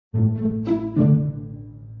Hey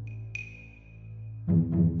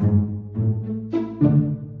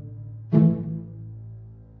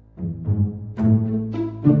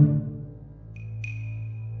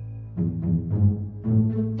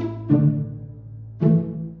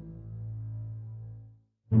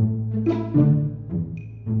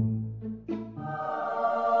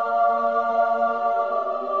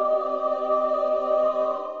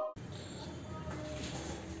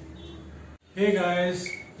guys,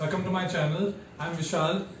 welcome to my channel. I'm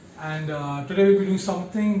Vishal, and today we'll be doing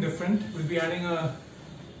something different. We'll be adding a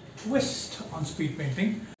twist on speed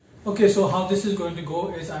painting. Okay, so how this is going to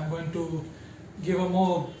go is I'm going to give a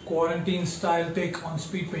more quarantine style take on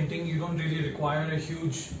speed painting. You don't really require a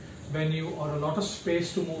huge venue or a lot of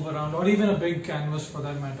space to move around, or even a big canvas for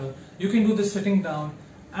that matter. You can do this sitting down,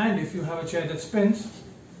 and if you have a chair that spins,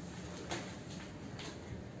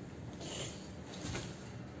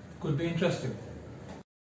 could be interesting.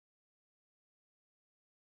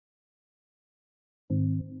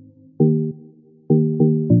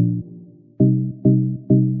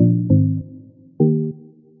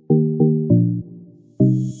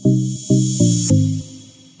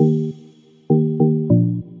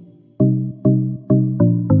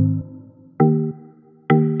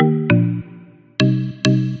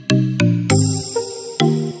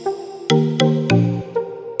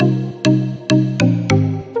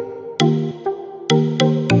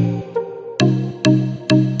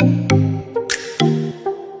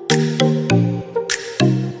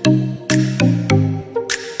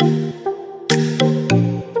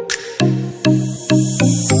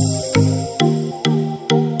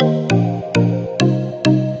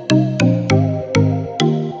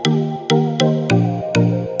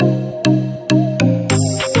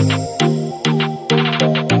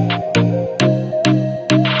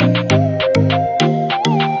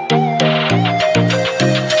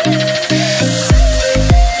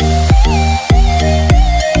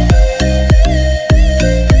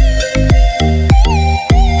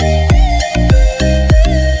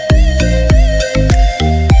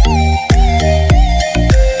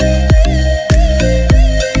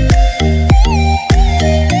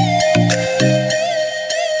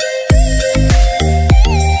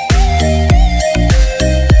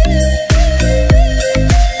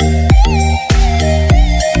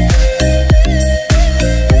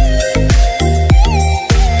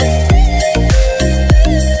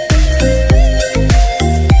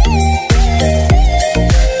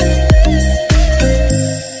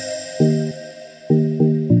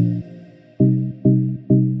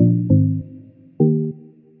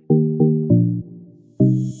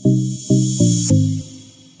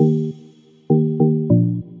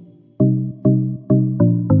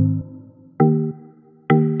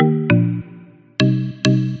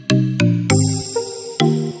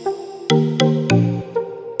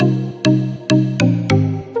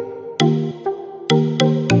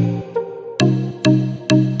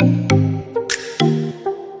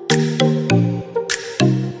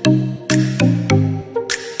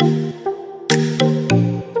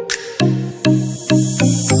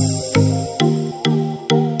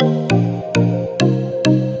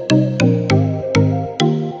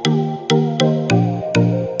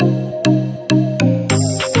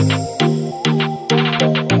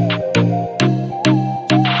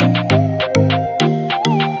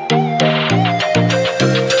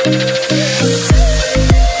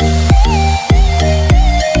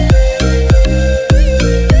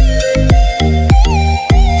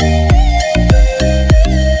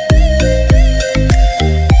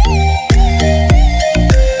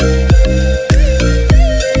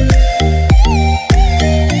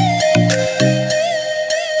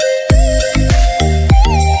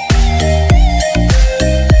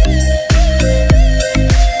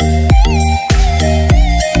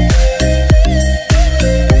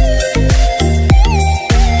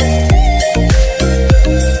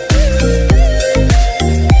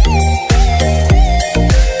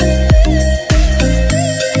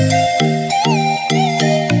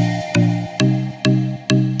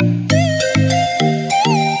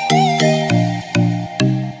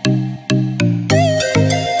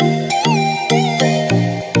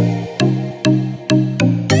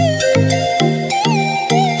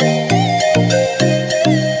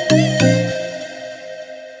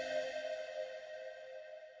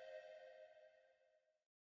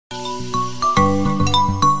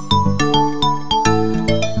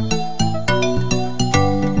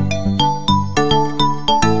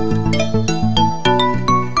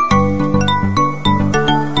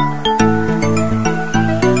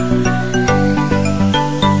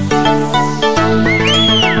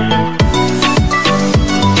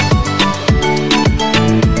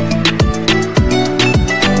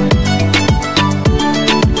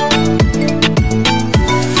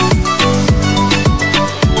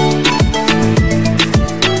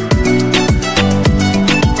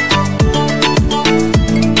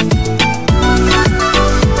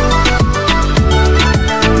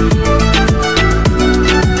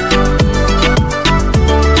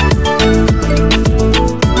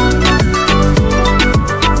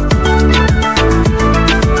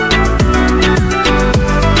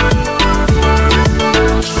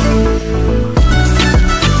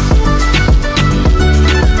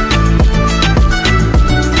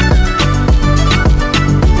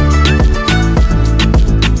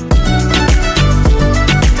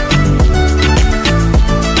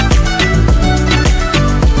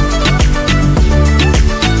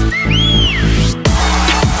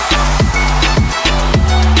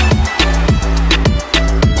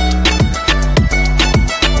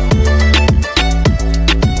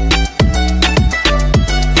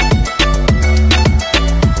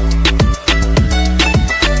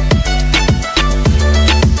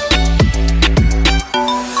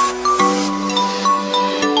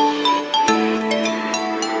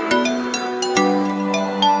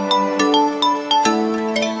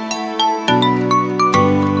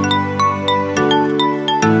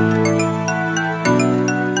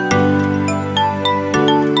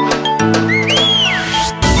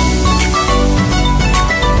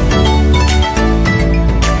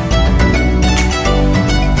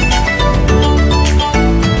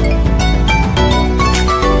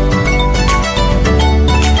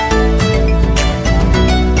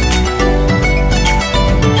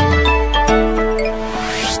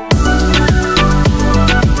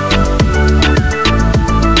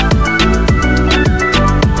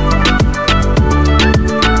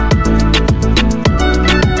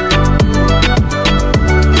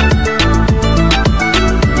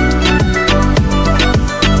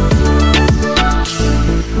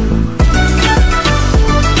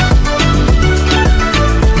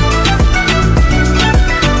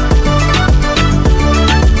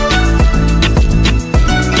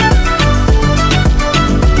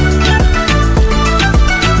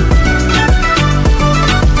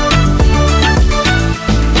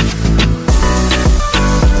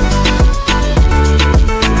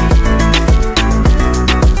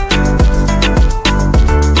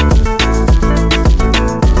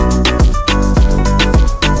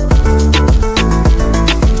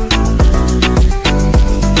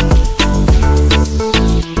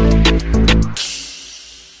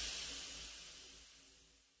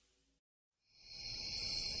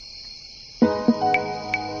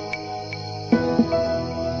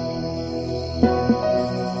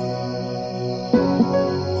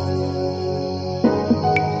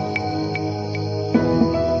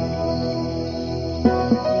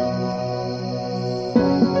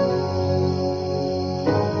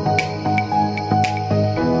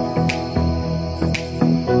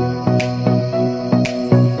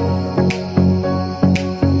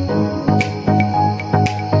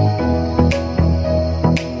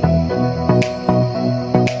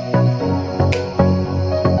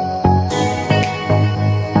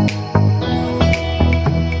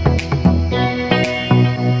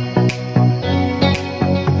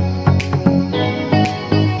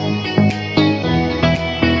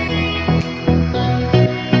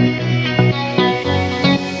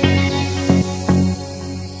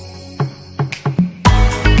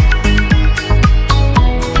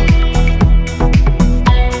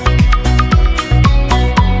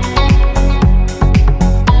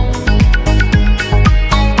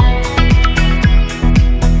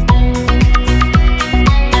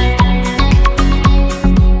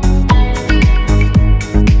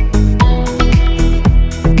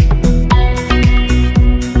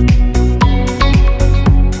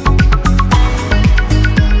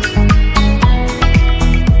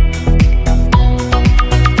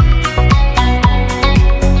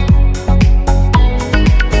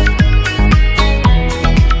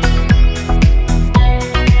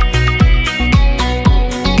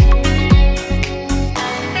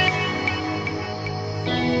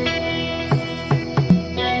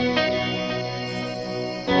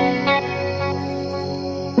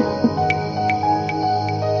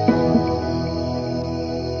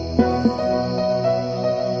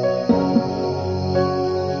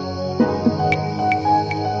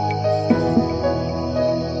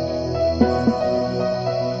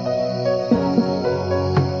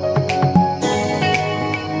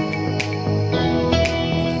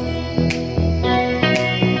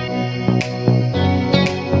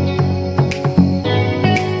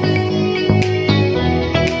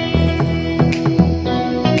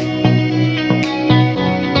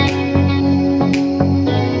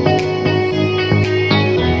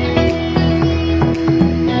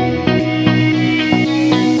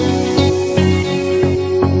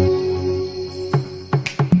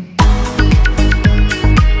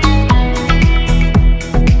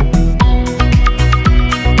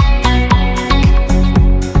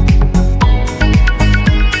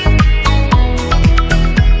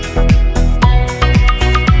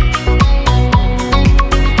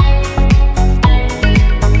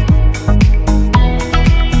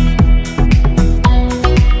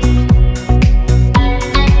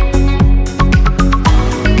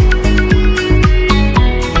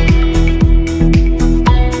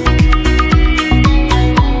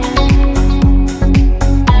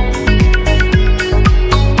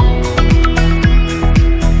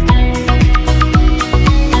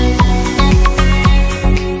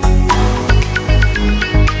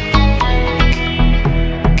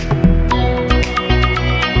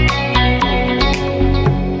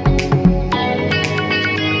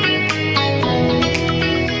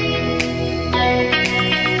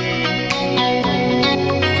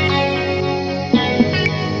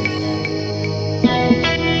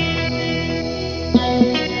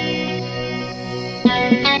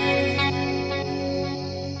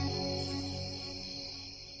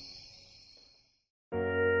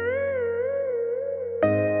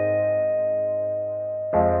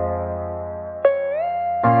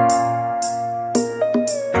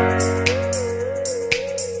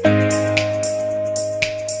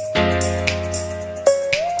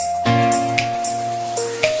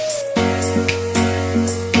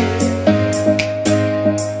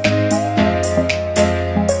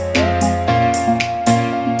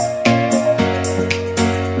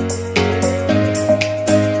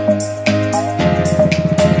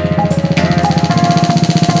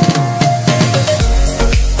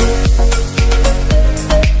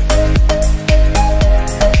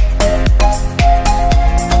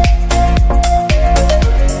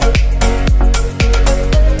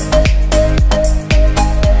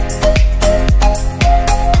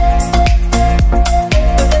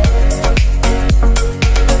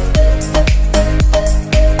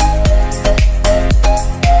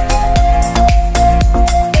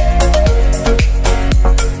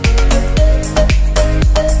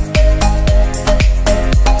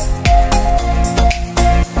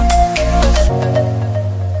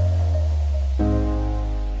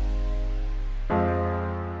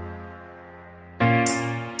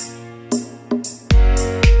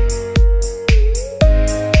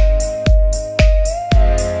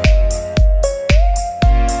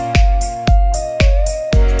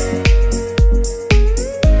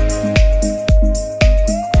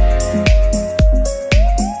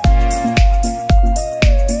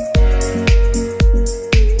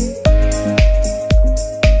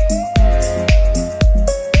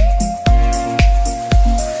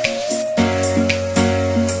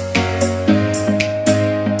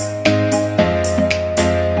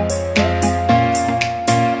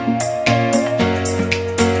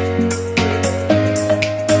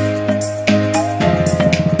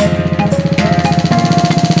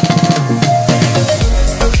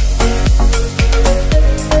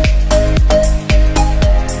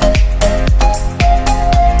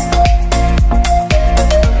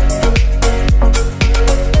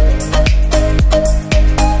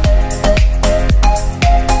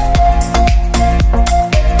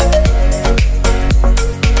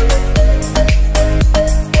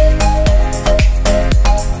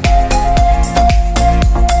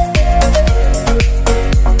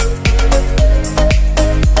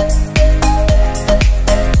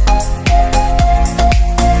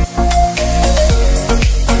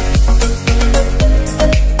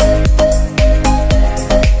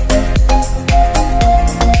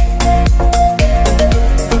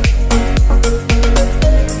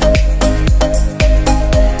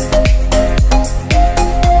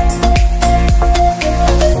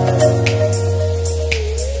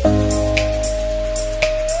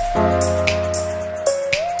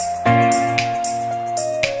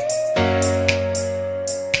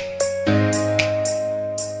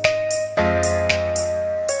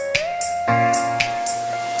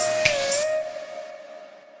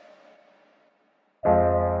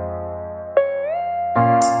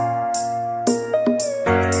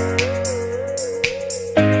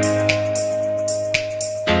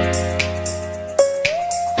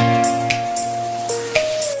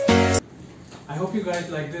 you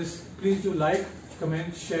guys like this, please do like,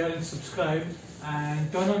 comment, share and subscribe,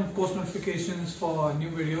 and turn on post notifications for new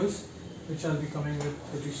videos which I'll be coming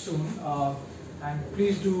with pretty soon. And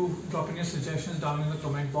please do drop in your suggestions down in the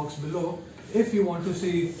comment box below if you want to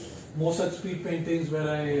see more such speed paintings where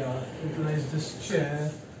I utilize this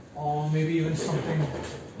chair, or maybe even something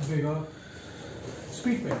bigger.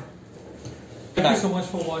 Speed paint. Thank you so much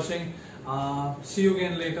for watching. See you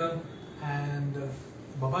again later, and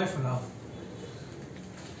bye bye for now.